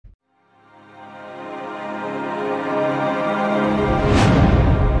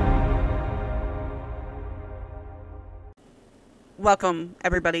Welcome,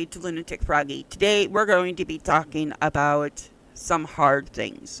 everybody, to Lunatic Froggy. Today, we're going to be talking about some hard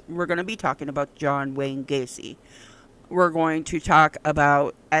things. We're going to be talking about John Wayne Gacy. We're going to talk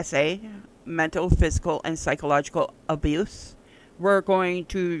about SA, mental, physical, and psychological abuse. We're going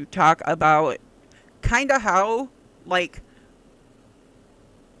to talk about kind of how,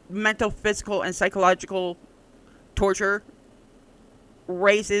 mental, physical, and psychological torture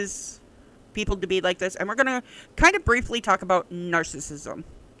raises people to be like this, and we're going to kind of briefly talk about narcissism.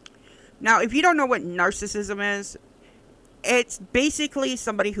 Now, if you don't know what narcissism is, it's basically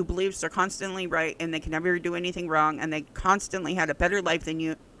somebody who believes they're constantly right and they can never do anything wrong, and they constantly had a better life than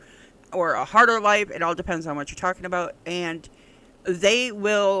you or a harder life. It all depends on what you're talking about, and they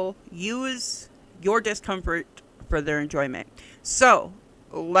will use your discomfort for their enjoyment. So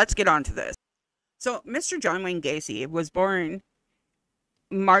let's get on to this. So Mr. John Wayne Gacy was born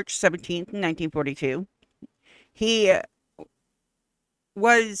March 17th, 1942. He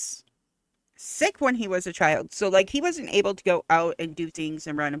was sick when he was a child. So, he wasn't able to go out and do things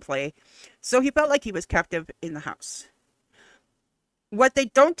and run and play. So, he felt like he was captive in the house. What they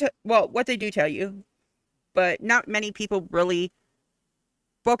what they do tell you, but not many people really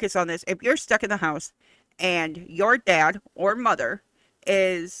focus on this. If you're stuck in the house and your dad or mother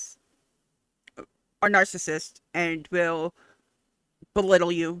is a narcissist and will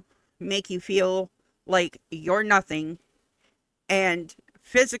belittle you, make you feel like you're nothing, and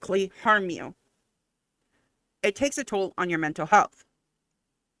physically harm you, it takes a toll on your mental health.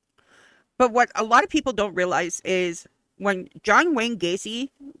 But what a lot of people don't realize is when John Wayne Gacy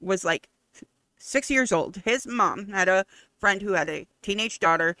was 6 years old, his mom had a friend who had a teenage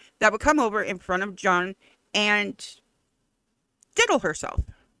daughter that would come over in front of John and diddle herself.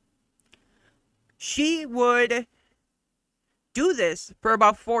 She would do this for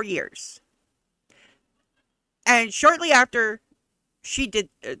about 4 years. And shortly after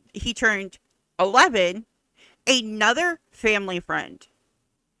he turned 11, another family friend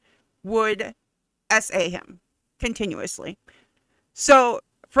would SA him continuously. So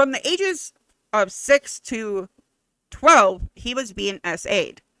from the ages of 6 to 12, he was being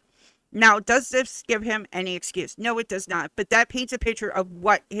SA'd. Now, does this give him any excuse? No, it does not. But that paints a picture of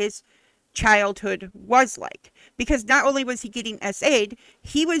what his childhood was like, because not only was he getting SA'd,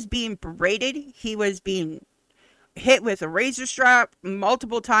 he was being berated, he was being hit with a razor strap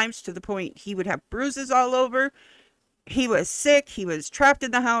multiple times to the point he would have bruises all over. He was sick, he was trapped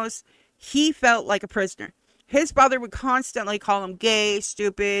in the house, he felt like a prisoner. His father would constantly call him gay,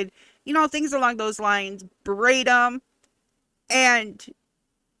 stupid, things along those lines, berate him. And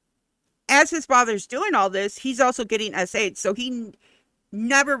as his father's doing all this, he's also getting SA'd, so he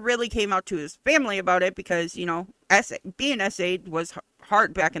never really came out to his family about it because, being SA'd was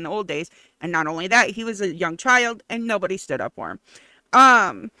hard back in the old days. And not only that, he was a young child and nobody stood up for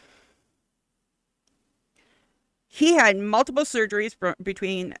him. He had multiple surgeries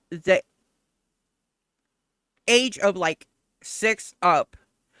between the age of 6 up.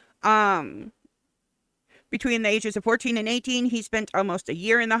 Between the ages of 14 and 18, he spent almost a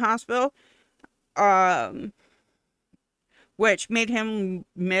year in the hospital. Which made him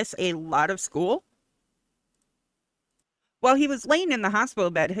miss a lot of school. While he was laying in the hospital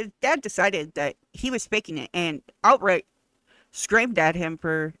bed, his dad decided that he was faking it and outright screamed at him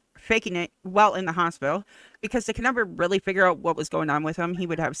for faking it while in the hospital because they could never really figure out what was going on with him. He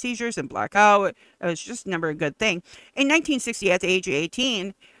would have seizures and black out. It was just never a good thing. In 1960, at the age of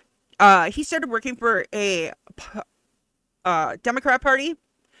 18, he started working for a Democrat Party,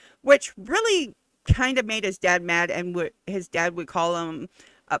 which really kind of made his dad mad, and his dad would call him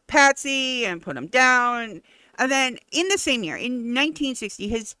a patsy and put him down. And then in the same year, in 1960,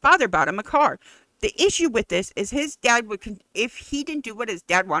 his father bought him a car. The issue with this is his dad would, if he didn't do what his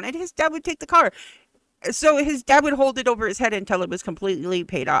dad wanted, his dad would take the car. So his dad would hold it over his head until it was completely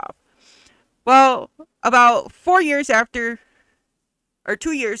paid off. Well, about 4 years after, or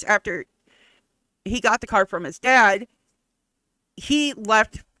 2 years after he got the car from his dad, he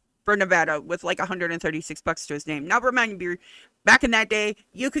left for Nevada with $136 to his name. Now, remind me, back in that day,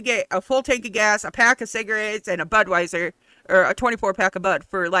 you could get a full tank of gas, a pack of cigarettes, and a Budweiser, or a 24 pack of Bud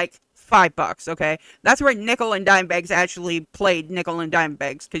for $5, okay? That's where nickel and dime bags actually played nickel and dime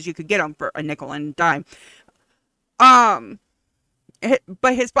bags, because you could get them for a nickel and dime. But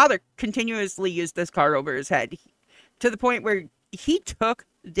his father continuously used this car over his head, to the point where he took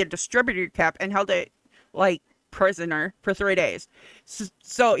the distributor cap and held it prisoner for 3 days.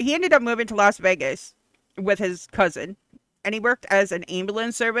 So he ended up moving to Las Vegas with his cousin, and he worked as an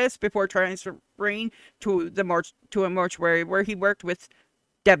ambulance service before transferring to a mortuary where he worked with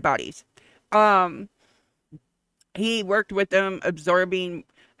dead bodies. He worked with them, absorbing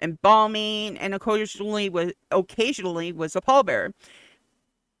embalming, and occasionally was a pallbearer.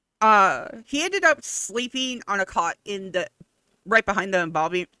 He ended up sleeping on a cot in the right behind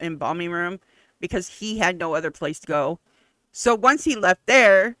the embalming room because he had no other place to go. So once he left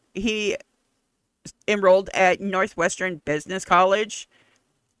there, he enrolled at Northwestern Business College.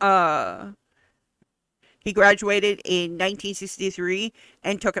 Uh, he graduated in 1963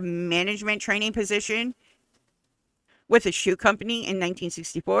 and took a management training position with a shoe company in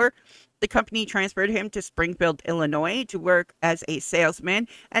 1964. The company transferred him to Springfield, Illinois to work as a salesman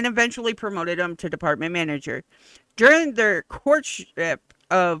and eventually promoted him to department manager. During their courtship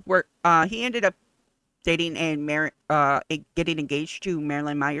of work, he ended up dating and getting engaged to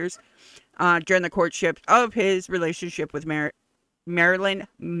Marilyn Myers. During the courtship of his relationship with Marilyn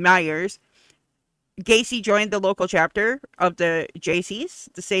Myers, Gacy joined the local chapter of the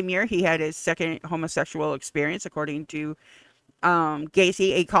JCs. The same year, he had his second homosexual experience, according to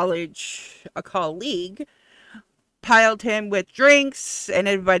Gacy. A colleague piled him with drinks and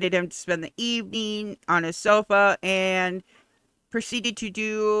invited him to spend the evening on his sofa and proceeded to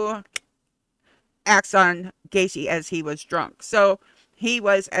do acts on Gacy as he was drunk. So he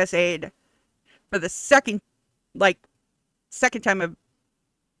was essayed for the second time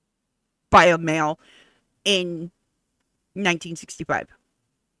by a male in 1965.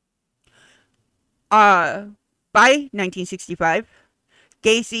 By 1965,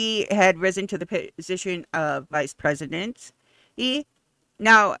 Gacy had risen to the position of vice president.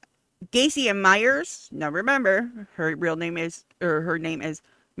 Now, Gacy and Myers, now remember, her name is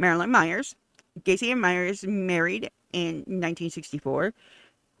Marilyn Myers. Gacy and Myers married in 1964.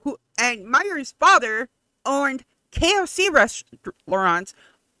 And Myers' father owned KFC restaurants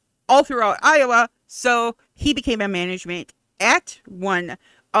all throughout Iowa, so he became a management at one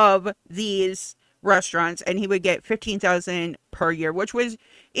of these restaurants, and he would get $15,000 per year, which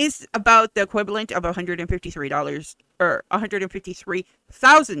is about the equivalent of $153 or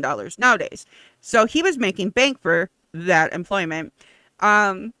 $153,000 nowadays. So he was making bank for that employment.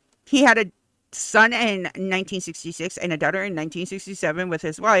 He had a son in 1966 and a daughter in 1967 with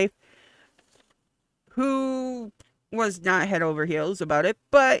his wife, who was not head over heels about it,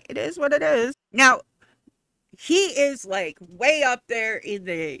 but it is what it is. Now, he is like way up there in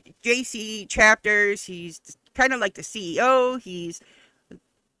the JC chapters. He's kind of like the CEO. He's,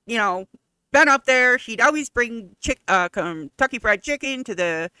 been up there. He'd always bring Kentucky Fried Chicken to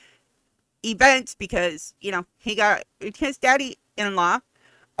the events because, he got his daddy-in-law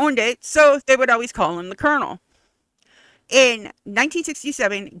owned it, so they would always call him the Colonel. In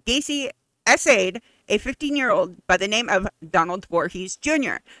 1967, Gacy essayed a 15-year-old by the name of Donald Voorhees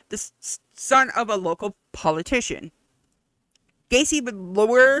Jr., the son of a local politician. Gacy would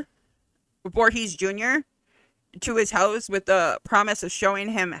lure Voorhees Jr. to his house with the promise of showing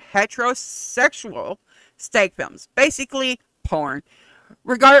him heterosexual stag films, basically porn.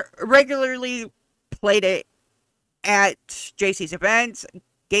 Regularly played it at JC's events.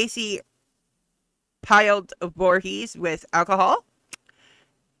 Gacy piled Voorhees with alcohol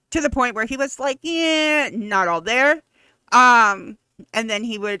to the point where he was like, yeah, not all there. And then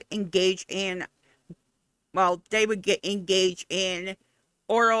he would they would get engaged in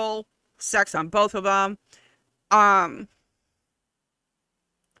oral sex on both of them.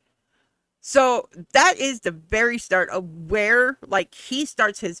 So that is the very start of where, he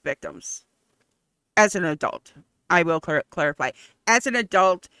starts his victims as an adult. I will clarify. As an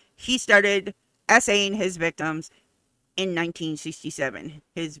adult, he started essaying his victims in 1967.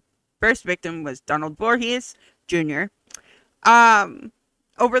 His first victim was Donald Voorhees Jr.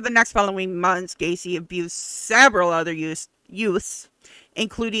 Over the next following months, Gacy abused several other youths,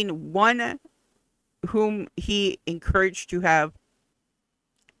 including one whom he encouraged to have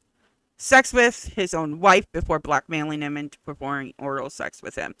sex with his own wife before blackmailing him into performing oral sex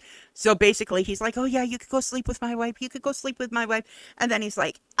with him. So basically, he's like, oh yeah, you could go sleep with my wife. You could go sleep with my wife. And then he's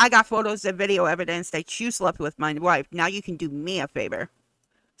like, I got photos and video evidence that you slept with my wife. Now you can do me a favor.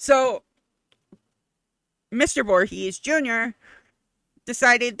 So Mr. Voorhees Jr.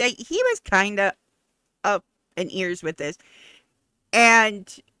 decided that he was kind of up in ears with this.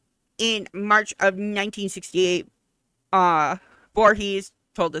 And in March of 1968, Voorhees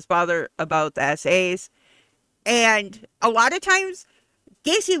told his father about the essays. And a lot of times,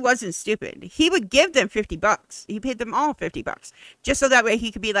 Gacy wasn't stupid. He would give them $50. He paid them all $50. Just so that way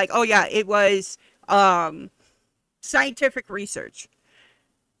he could be like, oh yeah, it was scientific research.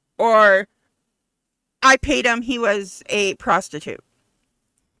 Or I paid him, he was a prostitute.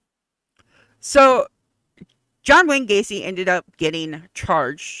 So John Wayne Gacy ended up getting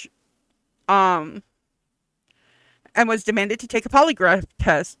charged and was demanded to take a polygraph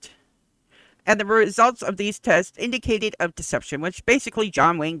test. And the results of these tests indicated of deception, which basically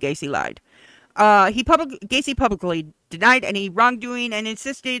John Wayne Gacy lied. Gacy publicly denied any wrongdoing and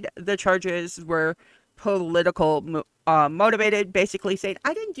insisted the charges were political motivated, basically saying,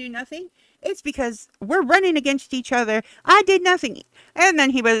 I didn't do nothing. It's because we're running against each other. I did nothing. And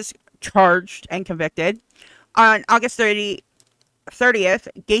then he was charged and convicted. On August 30th,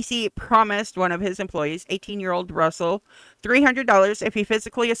 Gacy promised one of his employees, 18-year-old Russell, $300 if he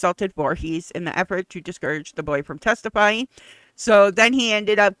physically assaulted Voorhees in the effort to discourage the boy from testifying. So then he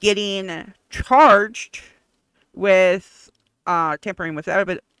ended up getting charged with tampering with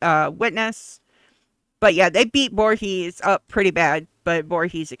a witness. But yeah, they beat Voorhees up pretty bad, but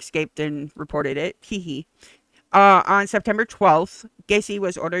Voorhees escaped and reported it. On September 12th, Gacy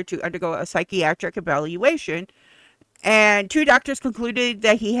was ordered to undergo a psychiatric evaluation, and 2 doctors concluded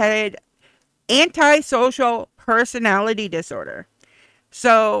that he had antisocial personality disorder.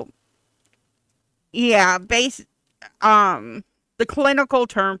 So, yeah, the clinical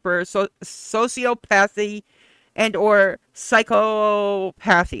term for sociopathy and or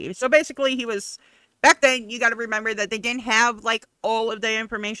psychopathy. So basically he was, back then, you got to remember that they didn't have like all of the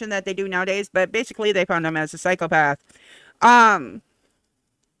information that they do nowadays, but basically they found him as a psychopath.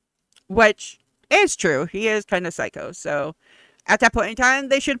 Which is true. He is kind of psycho. So at that point in time,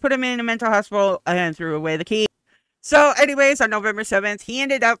 they should put him in a mental hospital and threw away the key. So anyways, on November 7th, he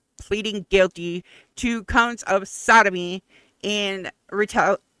ended up pleading guilty to counts of sodomy in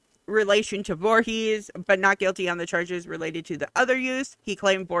relation to Voorhees, but not guilty on the charges related to the other use. He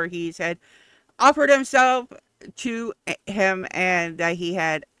claimed Voorhees had offered himself to him and that he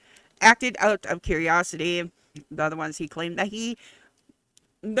had acted out of curiosity. The other ones he claimed that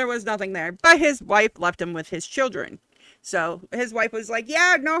there was nothing there, but his wife left him with his children. So his wife was like,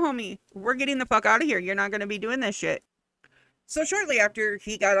 yeah, no, homie, we're getting the fuck out of here. You're not going to be doing this shit. So shortly after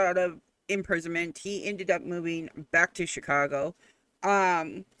he got out of imprisonment, he ended up moving back to Chicago,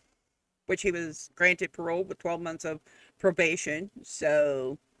 which he was granted parole with 12 months of probation.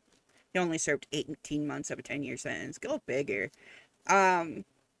 So he only served 18 months of a 10-year sentence. Go figure. In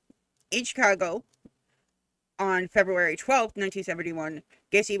Chicago, on February 12th, 1971,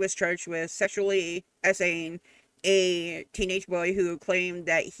 Gacy was charged with sexually assailing a teenage boy who claimed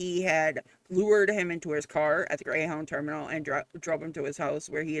that he had lured him into his car at the Greyhound terminal and drove him to his house,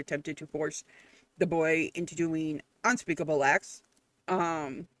 where he attempted to force the boy into doing unspeakable acts.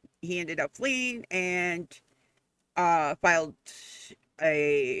 He ended up fleeing and filed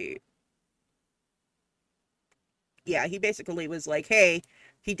a... Yeah, he basically was like, hey,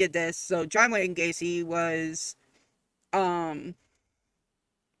 he did this. So John Wayne Gacy was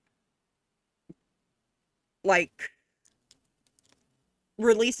like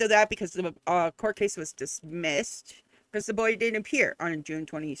released of that because the court case was dismissed because the boy didn't appear. On June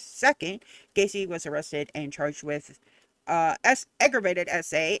 22nd, Gacy was arrested and charged with aggravated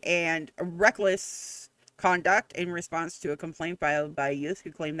SA and reckless conduct in response to a complaint filed by a youth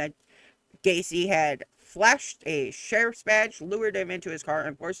who claimed that Gacy had flashed a sheriff's badge, lured him into his car,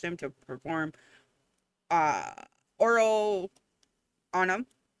 and forced him to perform oral on him.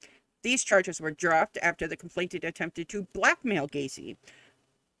 These charges were dropped after the complainant attempted to blackmail Gacy.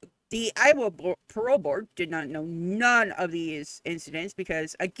 The Iowa Parole Board did not know none of these incidents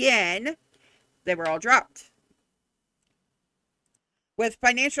because, again, they were all dropped. With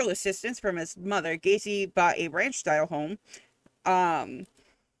financial assistance from his mother, Gacy bought a ranch-style home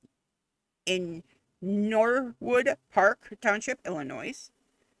in Norwood Park Township, Illinois.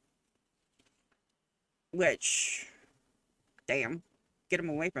 Which, damn, get him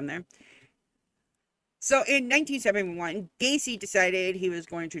away from there. So in 1971, Gacy decided he was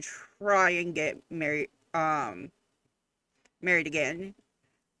going to try and get married again.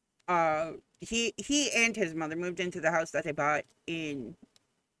 He and his mother moved into the house that they bought in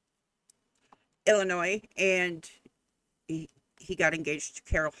Illinois, and he got engaged to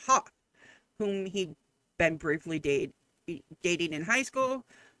Carol Hoff, whom he'd been briefly dating in high school.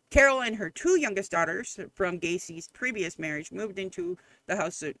 Carol and her 2 youngest daughters from Gacy's previous marriage moved into the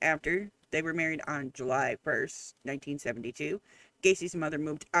house soon after. They were married on July 1st, 1972. Gacy's mother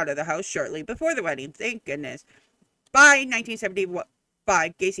moved out of the house shortly before the wedding. Thank goodness. By 1975,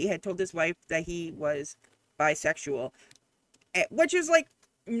 Gacy had told his wife that he was bisexual, which is like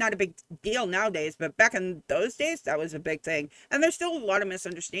not a big deal nowadays, but back in those days, that was a big thing. And there's still a lot of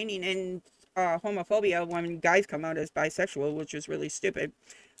misunderstanding and homophobia when guys come out as bisexual, which is really stupid.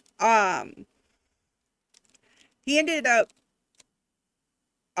 He ended up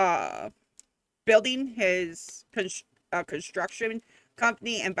building his construction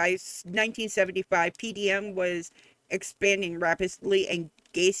company, and by 1975, PDM was expanding rapidly, and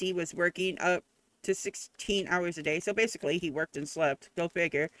Gacy was working up to 16 hours a day. So basically, he worked and slept. Go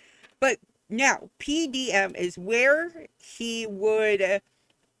figure. But now, PDM is where he would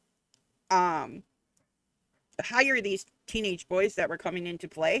hire these teenage boys that were coming into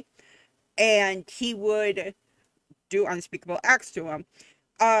play, and he would do unspeakable acts to them.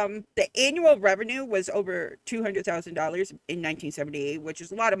 The annual revenue was over $200,000 in 1978, which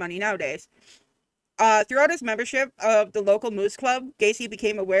is a lot of money nowadays. Throughout his membership of the local Moose Club, Gacy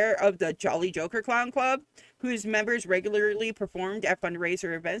became aware of the Jolly Joker Clown Club, whose members regularly performed at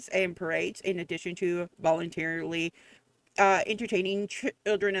fundraiser events and parades, in addition to voluntarily entertaining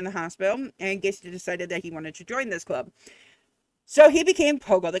children in the hospital. And Gacy decided that he wanted to join this club. So he became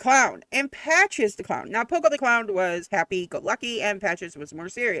Pogo the Clown and Patches the Clown. Now, Pogo the Clown was happy-go-lucky, and Patches was more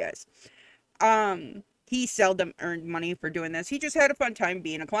serious. He seldom earned money for doing this. He just had a fun time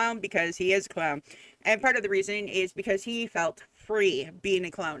being a clown because he is a clown. And part of the reason is because he felt free being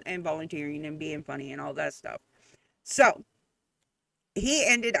a clown and volunteering and being funny and all that stuff. So, he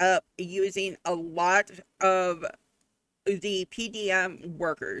ended up using a lot of the PDM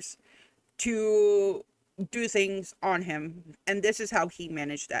workers to do things on him. And this is how he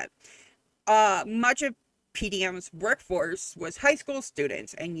managed that. Much of PDM's workforce was high school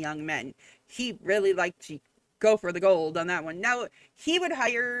students and young men. He really liked to go for the gold on that one. Now, he would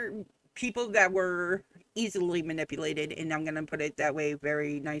hire people that were easily manipulated, and I'm going to put it that way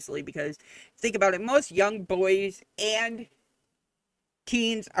very nicely, because think about it, most young boys and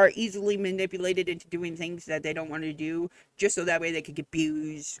teens are easily manipulated into doing things that they don't want to do, just so that way they could get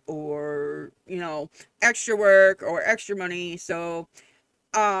views or, you know, extra work or extra money. So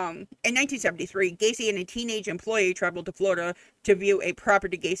in 1973, Gacy and a teenage employee traveled to Florida to view a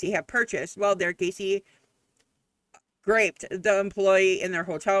property Gacy had purchased. While there, Gacy raped the employee in their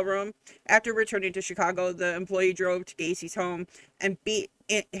hotel room. After returning to Chicago, the employee drove to Gacy's home and beat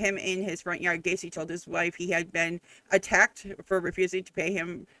him in his front yard. Gacy told his wife he had been attacked for refusing to pay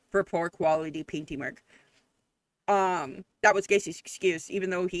him for poor quality painting work. That was Gacy's excuse, even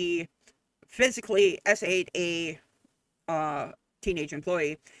though he physically essayed a teenage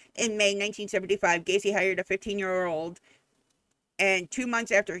employee. In May 1975, Gacy hired a 15-year-old, and 2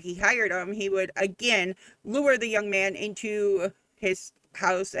 months after he hired him, he would again lure the young man into his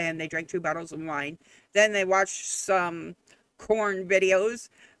house, and they drank 2 bottles of wine. Then they watched some corn videos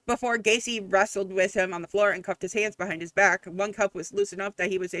before Gacy wrestled with him on the floor and cuffed his hands behind his back. One cuff was loose enough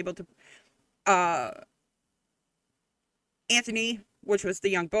that he was able to Anthony, which was the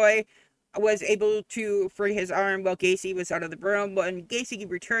young boy, was able to free his arm while Gacy was out of the room. When Gacy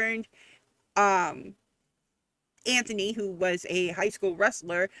returned, Anthony, who was a high school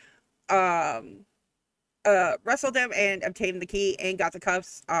wrestler, wrestled him and obtained the key and got the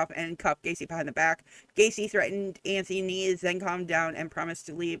cuffs off and cuffed Gacy behind the back. Gacy threatened Anthony, then calmed down and promised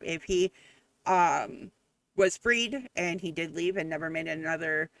to leave if he was freed, and he did leave and never made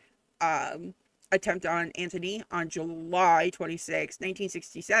another attempt on Anthony. On July 26,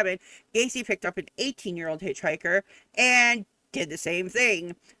 1967, Gacy picked up an 18-year-old hitchhiker and did the same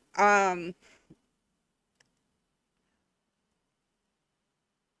thing.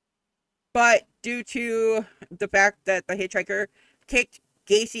 But due to the fact that the hitchhiker kicked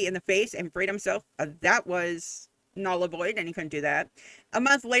Gacy in the face and freed himself, that was null and void, and he couldn't do that. A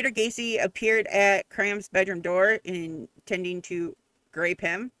month later, Gacy appeared at Cram's bedroom door intending to grape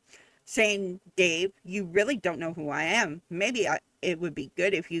him, saying, "Dave, you really don't know who I am. Maybe it would be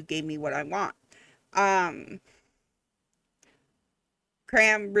good if you gave me what I want."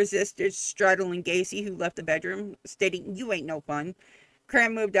 Cram resisted straddling Gacy, who left the bedroom, stating, "You ain't no fun."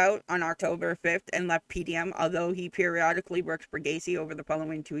 Cram moved out on October 5th and left PDM, although he periodically worked for Gacy over the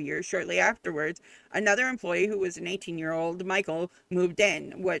following 2 years. Shortly afterwards, another employee, who was an 18-year-old, Michael, moved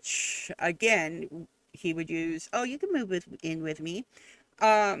in, which, again, he would use, "Oh, you can move in with me."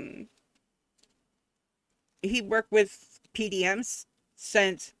 He worked with PDM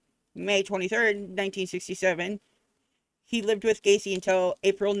since May 23rd, 1967. He lived with Gacy until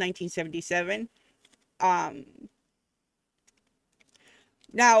April 1977.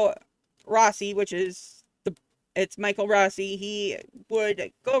 Now, Rossi, which is it's Michael Rossi, he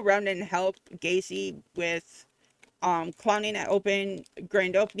would go around and help Gacy with clowning at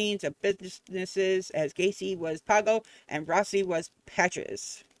grand openings of businesses, as Gacy was Pago and Rossi was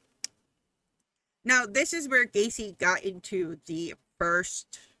Patches. Now, this is where Gacy got into the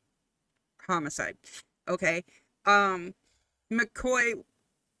first homicide. Okay. McCoy,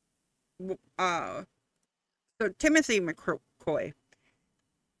 so Timothy McCoy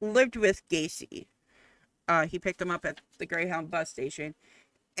lived with Gacy. He picked him up at the Greyhound bus station,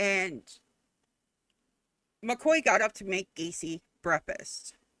 and McCoy got up to make Gacy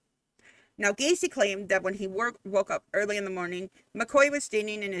breakfast. Now, Gacy claimed that when he woke up early in the morning, McCoy was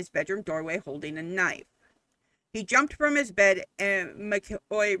standing in his bedroom doorway holding a knife. He jumped from his bed and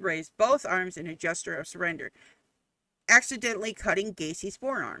McCoy raised both arms in a gesture of surrender, accidentally cutting Gacy's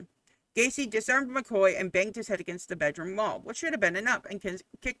forearm. Gacy disarmed McCoy and banged his head against the bedroom wall, which should have been enough, and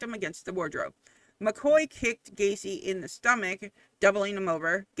kicked him against the wardrobe. McCoy kicked Gacy in the stomach, doubling him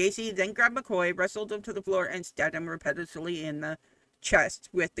over. Gacy then grabbed McCoy, wrestled him to the floor, and stabbed him repeatedly in the chest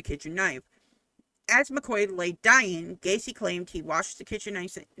with the kitchen knife. As McCoy lay dying, Gacy claimed he washed the kitchen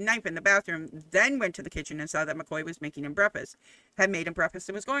knife in the bathroom, then went to the kitchen and saw that McCoy was making him breakfast. Had made him breakfast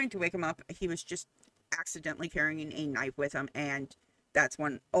and was going to wake him up. He was just accidentally carrying a knife with him, and that's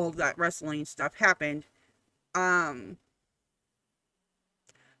when all of that wrestling stuff happened. But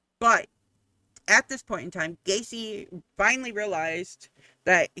at this point in time, Gacy finally realized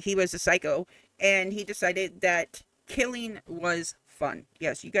that he was a psycho, and he decided that killing was fun.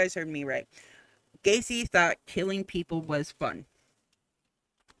 Yes, you guys heard me right. Gacy thought killing people was fun.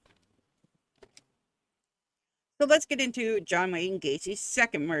 So let's get into John Wayne Gacy's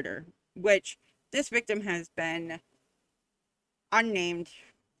second murder, which this victim has been unnamed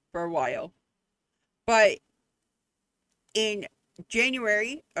for a while. But in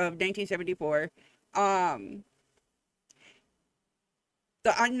January of 1974,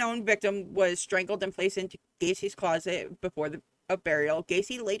 the unknown victim was strangled and placed into Gacy's closet before a burial.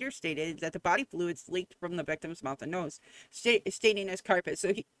 Gacy later stated that the body fluids leaked from the victim's mouth and nose, staining his carpet.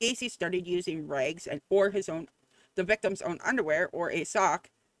 So Gacy started using rags or the victim's own underwear or a sock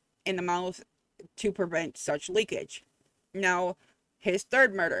in the mouth to prevent such leakage. Now, his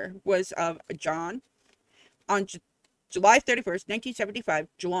third murder was of John. On July 31st, 1975,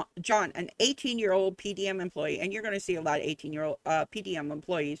 John, an 18-year-old PDM employee, and you're going to see a lot of 18-year-old PDM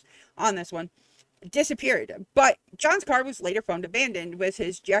employees on this one, disappeared. But John's car was later found abandoned with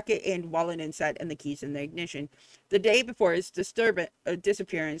his jacket and wallet inside and the keys in the ignition. The day before his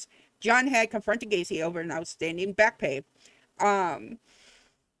disappearance, John had confronted Gacy over an outstanding back pay. John's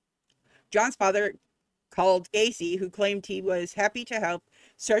father called Gacy, who claimed he was happy to help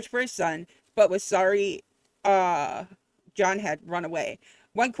search for his son, but was sorry John had run away.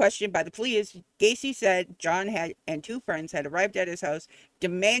 When questioned by the police, Gacy said John and two friends had arrived at his house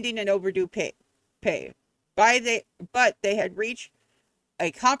demanding an overdue pay. But they had reached a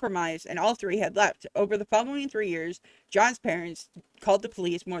compromise and all three had left. Over the following 3 years, John's parents called the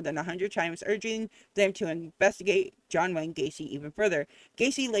police more than 100 times, urging them to investigate John Wayne Gacy even further.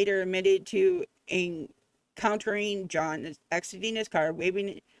 Gacy later admitted to encountering John exiting his car,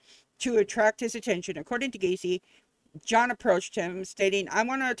 waving to attract his attention. According to Gacy, John approached him, stating, "I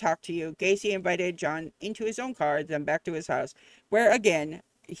want to talk to you." Gacy invited John into his own car, then back to his house, where again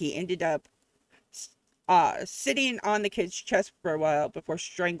he ended up sitting on the kid's chest for a while before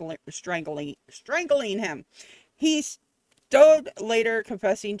strangling him. He stowed later,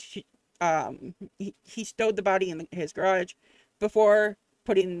 confessing to he stowed the body in his garage before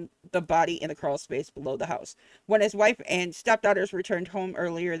putting the body in the crawl space below the house. When his wife and stepdaughters returned home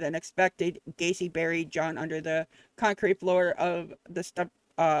earlier than expected, Gacy buried John under the concrete floor of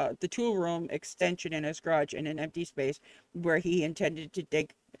the tool room extension in his garage in an empty space where he intended to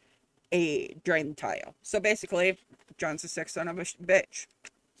dig a drain tile. So basically, John's a sick son of a bitch.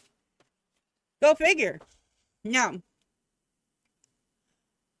 Go figure. Now,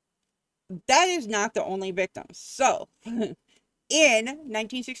 that is not the only victim. So, in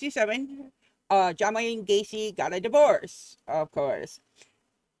 1967, John Wayne Gacy got a divorce, of course.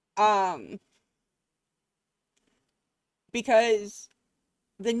 Because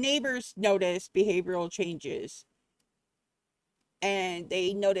the neighbors noticed behavioral changes. And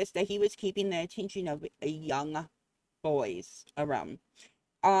they noticed that he was keeping the attention of young boys around.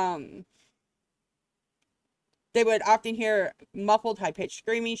 They would often hear muffled, high-pitched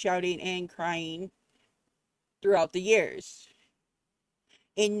screaming, shouting, and crying throughout the years.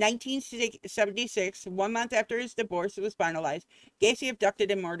 In 1976, 1 month after his divorce was finalized, Gacy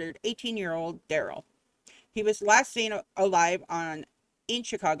abducted and murdered 18-year-old Daryl. He was last seen alive in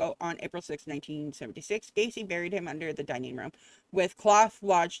Chicago on April 6, 1976. Gacy buried him under the dining room with cloth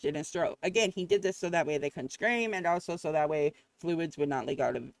lodged in his throat. Again, he did this so that way they couldn't scream, and also so that way fluids would not leak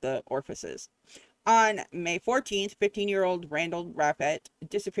out of the orifices. On May 14th, 15-year-old Randall Raffett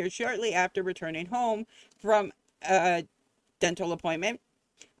disappeared shortly after returning home from a dental appointment.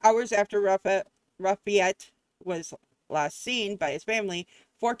 Hours after Raffett was last seen by his family,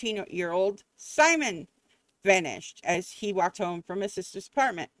 14-year-old Simon vanished as he walked home from his sister's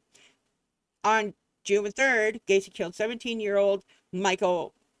apartment. On June 3rd, Gacy killed 17-year-old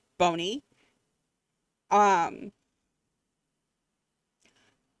Michael Boney. Um,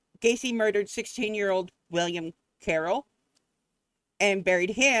 Gacy murdered 16-year-old William Carroll and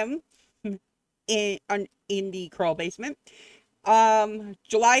buried him in the crawl basement.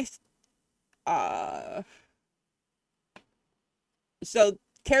 July. Uh, so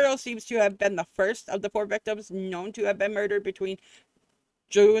Carroll seems to have been the first of the 4 victims known to have been murdered between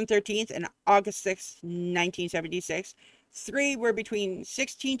June 13th and August 6th, 1976. 3 were between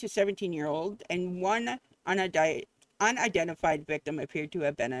 16 to 17-year-old, and one unidentified victim appeared to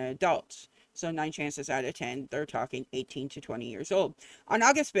have been an adult. So 9 chances out of 10, they're talking 18 to 20 years old. On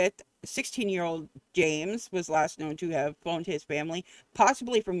August 5th, 16-year-old James was last known to have phoned his family,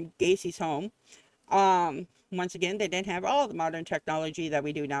 possibly from Gacy's home. Once again, they didn't have all the modern technology that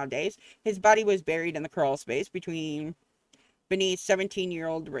we do nowadays. His body was buried in the crawl space beneath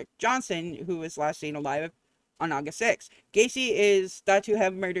 17-year-old Rick Johnson, who was last seen alive on August 6th. Gacy is thought to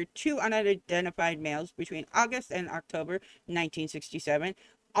have murdered 2 unidentified males between August and October 1967.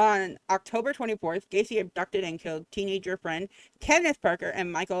 On October 24th, Gacy abducted and killed teenager friend Kenneth Parker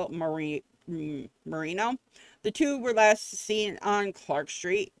and Michael Marino. The 2 were last seen on Clark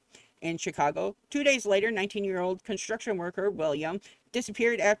Street in Chicago. 2 days later, 19-year-old construction worker William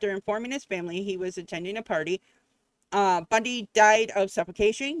disappeared after informing his family he was attending a party. Bundy died of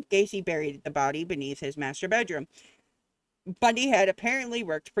suffocation. Gacy buried the body beneath his master bedroom. Bundy had apparently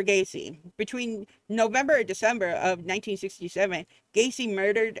worked for Gacy. Between November and December of 1967, Gacy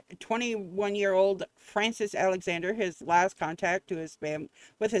murdered 21-year-old Francis Alexander. His last contact to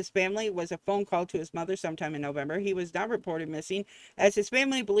with his family was a phone call to his mother sometime in November. He was not reported missing, as his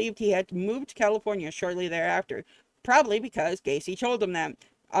family believed he had moved to California shortly thereafter, probably because Gacy told them that.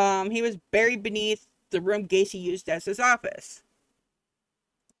 He was buried beneath the room Gacy used as his office.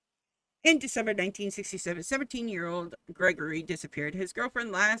 In December 1967, 17-year-old Gregory disappeared. His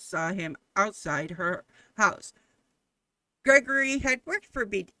girlfriend last saw him outside her house. Gregory had worked for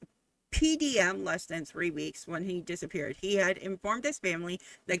PDM less than 3 weeks when he disappeared. He had informed his family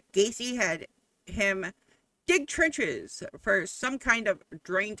that Gacy had him dig trenches for some kind of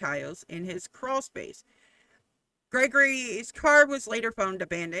drain tiles in his crawl space. Gregory's car was later found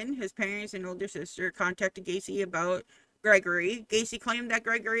abandoned. His parents and older sister contacted Gacy about Gregory. Gacy claimed that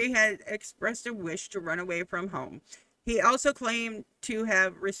Gregory had expressed a wish to run away from home. He also claimed to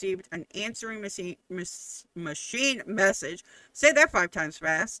have received an answering machine message, say that 5 times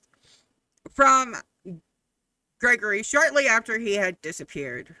fast, from Gregory shortly after he had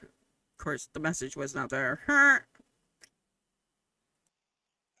disappeared. Of course, the message was not there.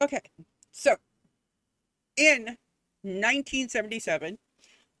 Okay, so in 1977,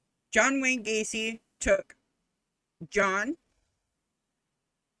 John Wayne Gacy took John,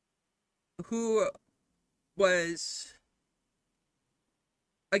 who was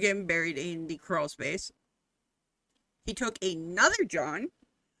again buried in the crawl space. He took another John,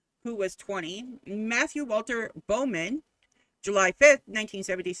 who was 20, Matthew Walter Bowman, July 5th,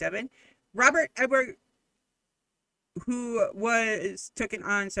 1977, Robert Edward, who was taken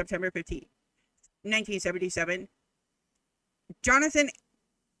on September 15th, 1977, Jonathan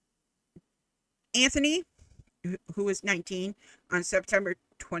Anthony, who was 19, on September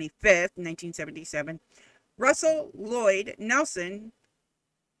 25th, 1977. Russell Lloyd Nelson,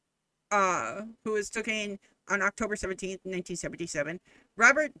 who was taken on October 17th, 1977.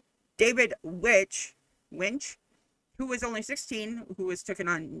 Robert David Winch, who was only 16, who was taken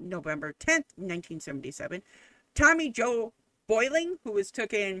on November 10th, 1977. Tommy Joe Boiling, who was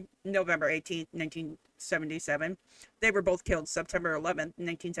taken November 18th, 1977. They were both killed September 11th,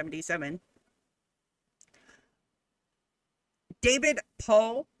 1977. David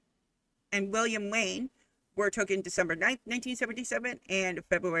Paul and William Wayne were taken December 9th, 1977 and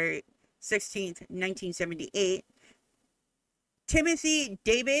February 16th, 1978. Timothy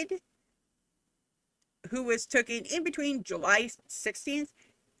David, who was taken in between July 16th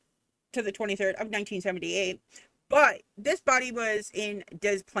to the 23rd of 1978, but this body was in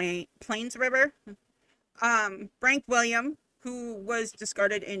Des Plaines River. Frank William, who was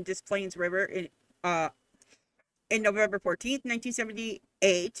discarded in Des Plaines River in November 14th,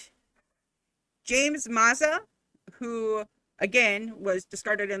 1978. James Mazza, who again was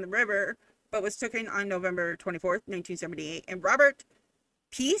discarded in the river but was taken on November 24th, 1978. And Robert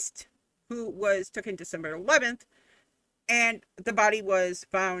Peast, who was taken December 11th, and the body was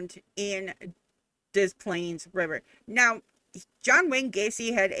found in Des Plaines River. Now, John Wayne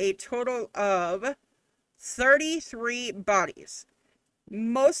Gacy had a total of 33 bodies.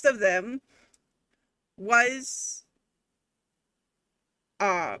 Most of them was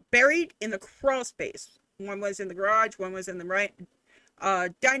buried in the crawl space. One was in the garage, one was in the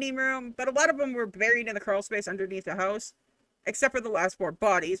dining room, but a lot of them were buried in the crawl space underneath the house, except for the last 4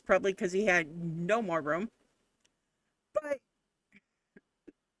 bodies, probably because he had no more room. But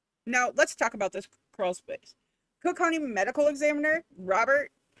now let's talk about this crawl space. Cook County Medical Examiner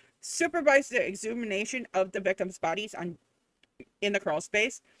Robert supervised the exhumation of the victims' bodies in the crawl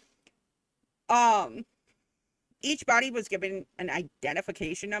space. Um, each body was given an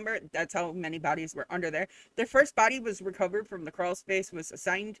identification number. That's how many bodies were under there. The first body was recovered from the crawl space, was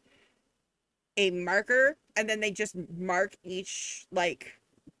assigned a marker, and then they just mark each like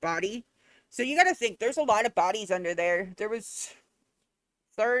body. So you got to think there's a lot of bodies under there. There was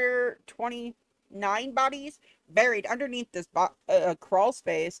 29 bodies buried underneath this crawl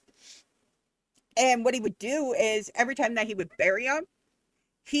space. And what he would do is every time that he would bury them,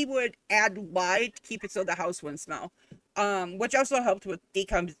 he would add lye to keep it so the house wouldn't smell, which also helped with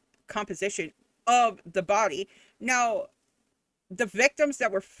decomposition of the body. Now, the victims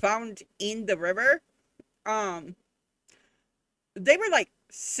that were found in the river, they were like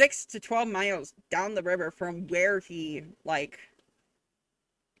 6 to 12 miles down the river from where he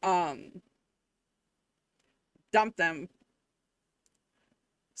dumped them.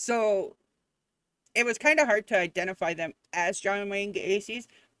 So it was kind of hard to identify them as John Wayne Gacy's,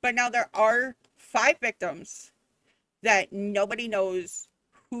 but now there are 5 victims that nobody knows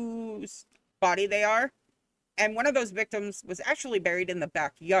whose body they are. And one of those victims was actually buried in the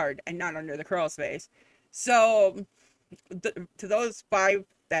backyard and not under the crawl space. So to those 5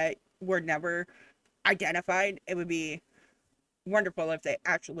 that were never identified, it would be wonderful if they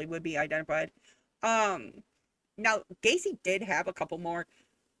actually would be identified. Now Gacy did have a couple more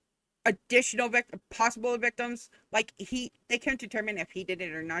additional possible victims. Like they can't determine if he did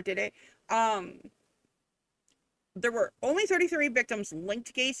it or not did it. There were only 33 victims linked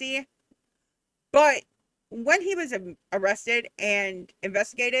to Gacy, but when he was arrested and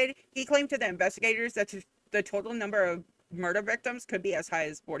investigated, he claimed to the investigators that the total number of murder victims could be as high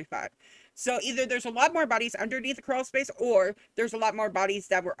as 45. So either there's a lot more bodies underneath the crawl space, or there's a lot more bodies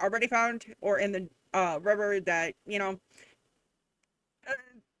that were already found or in the river that, you know,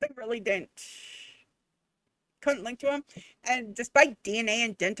 they really couldn't link to him. And despite DNA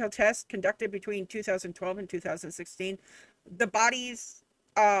and dental tests conducted between 2012 and 2016, the bodies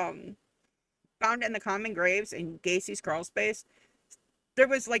found in the common graves in Gacy's crawl space, there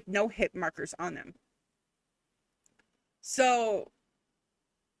was like no hit markers on them. So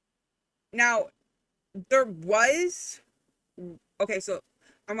now there was, okay, so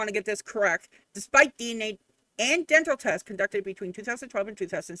I want to get this correct. Despite DNA and dental tests conducted between 2012 and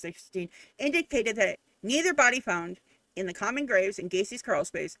 2016 indicated that neither body found in the common graves in Gacy's crawl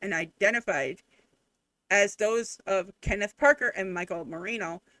space and identified as those of Kenneth Parker and Michael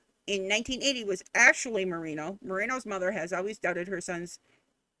Marino in 1980 was actually Marino. Marino's mother has always doubted her son's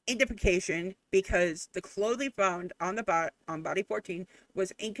identification because the clothing found on body 14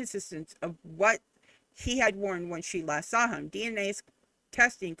 was inconsistent of what he had worn when she last saw him. DNA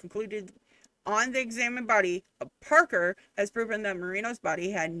testing concluded on the examined body of Parker has proven that Marino's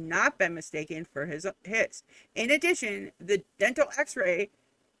body had not been mistaken for his. In addition, the dental x-ray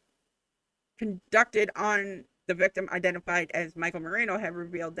conducted on the victim identified as Michael Marino had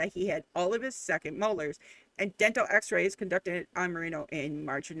revealed that he had all of his second molars, and dental x-rays conducted on Marino in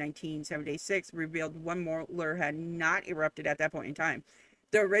March of 1976 revealed one molar had not erupted at that point in time.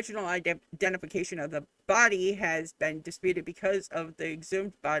 The original identification of the body has been disputed because of the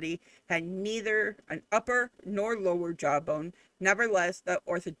exhumed body had neither an upper nor lower jawbone. Nevertheless, the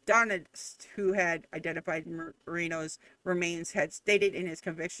orthodontist who had identified Marino's remains had stated in his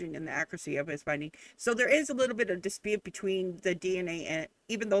conviction in the accuracy of his finding. So there is a little bit of dispute between the DNA, and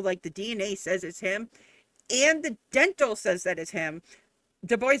even though like the DNA says it's him and the dental says that it's him,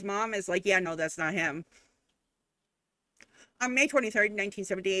 the boy's mom is like, yeah, no, that's not him. On May 23rd,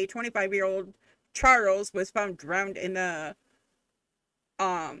 1978, 25-year-old Charles was found drowned in the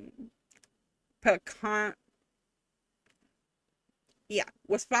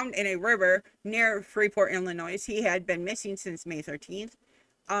was found in a river near Freeport, Illinois. He had been missing since May 13th.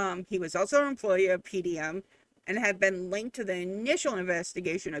 He was also an employee of PDM and had been linked to the initial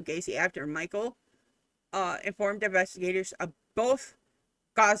investigation of Gacy after Michael informed investigators of both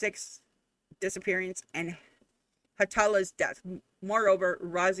Gozik's disappearance and Hatala's death. Moreover,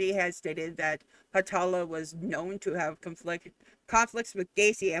 Razi has stated that Hatala was known to have conflicts with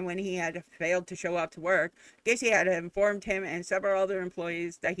Gacy, and when he had failed to show up to work, Gacy had informed him and several other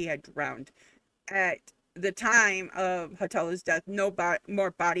employees that he had drowned. At the time of Hatala's death, no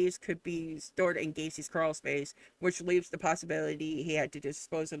more bodies could be stored in Gacy's crawl space, which leaves the possibility he had to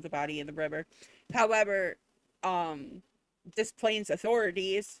dispose of the body in the river. However, Des Plaines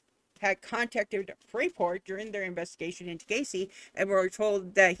authorities had contacted Freeport during their investigation into Gacy and were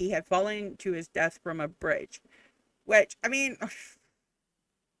told that he had fallen to his death from a bridge. Which, I mean,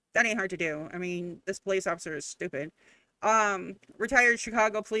 that ain't hard to do. I mean, this police officer is stupid. Retired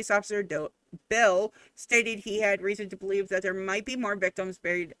Chicago police officer Bill stated he had reason to believe that there might be more victims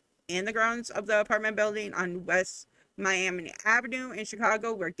buried in the grounds of the apartment building on West Miami Avenue in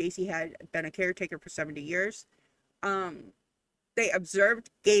Chicago, where Gacy had been a caretaker for 70 years. They observed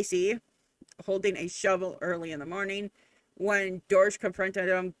Gacy holding a shovel early in the morning. When Dorsch confronted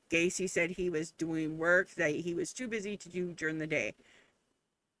him, Gacy said he was doing work that he was too busy to do during the day.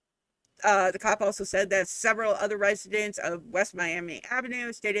 The cop also said that several other residents of West Miami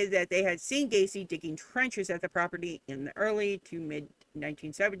Avenue stated that they had seen Gacy digging trenches at the property in the early to mid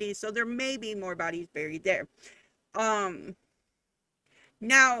 1970s, so there may be more bodies buried there. Now,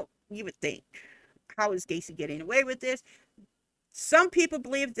 you would think, how is Gacy getting away with this? Some people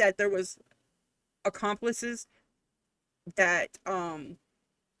believe that there was accomplices that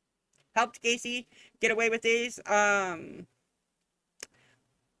helped Gacy get away with this.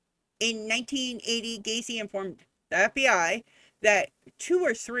 In 1980, Gacy informed the FBI that 2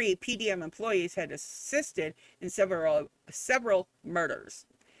 or 3 PDM employees had assisted in several murders.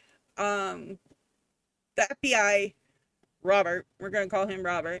 The FBI, Robert, we're going to call him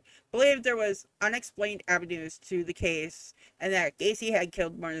Robert, believed there was unexplained avenues to the case and that Gacy had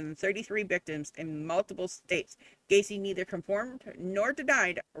killed more than 33 victims in multiple states. Gacy neither confirmed nor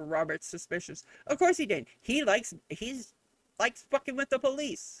denied Robert's suspicions. Of course he did. He likes fucking with the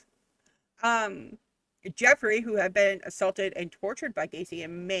police. Jeffrey, who had been assaulted and tortured by Gacy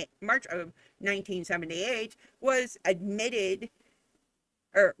in March of 1978, was admitted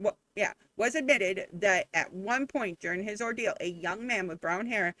that at one point during his ordeal, a young man with brown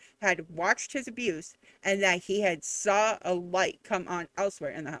hair had watched his abuse and that he had saw a light come on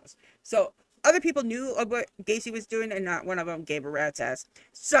elsewhere in the house. So other people knew of what Gacy was doing and not one of them gave a rat's ass.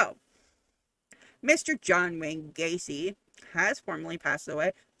 So Mr. John Wayne Gacy has formally passed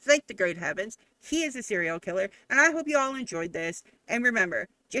away. Thank the great heavens. He is a serial killer, and I hope you all enjoyed this. And remember,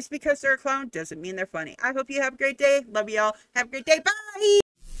 just because they're a clown doesn't mean they're funny. I hope you have a great day. Love you all. Have a great day. Bye!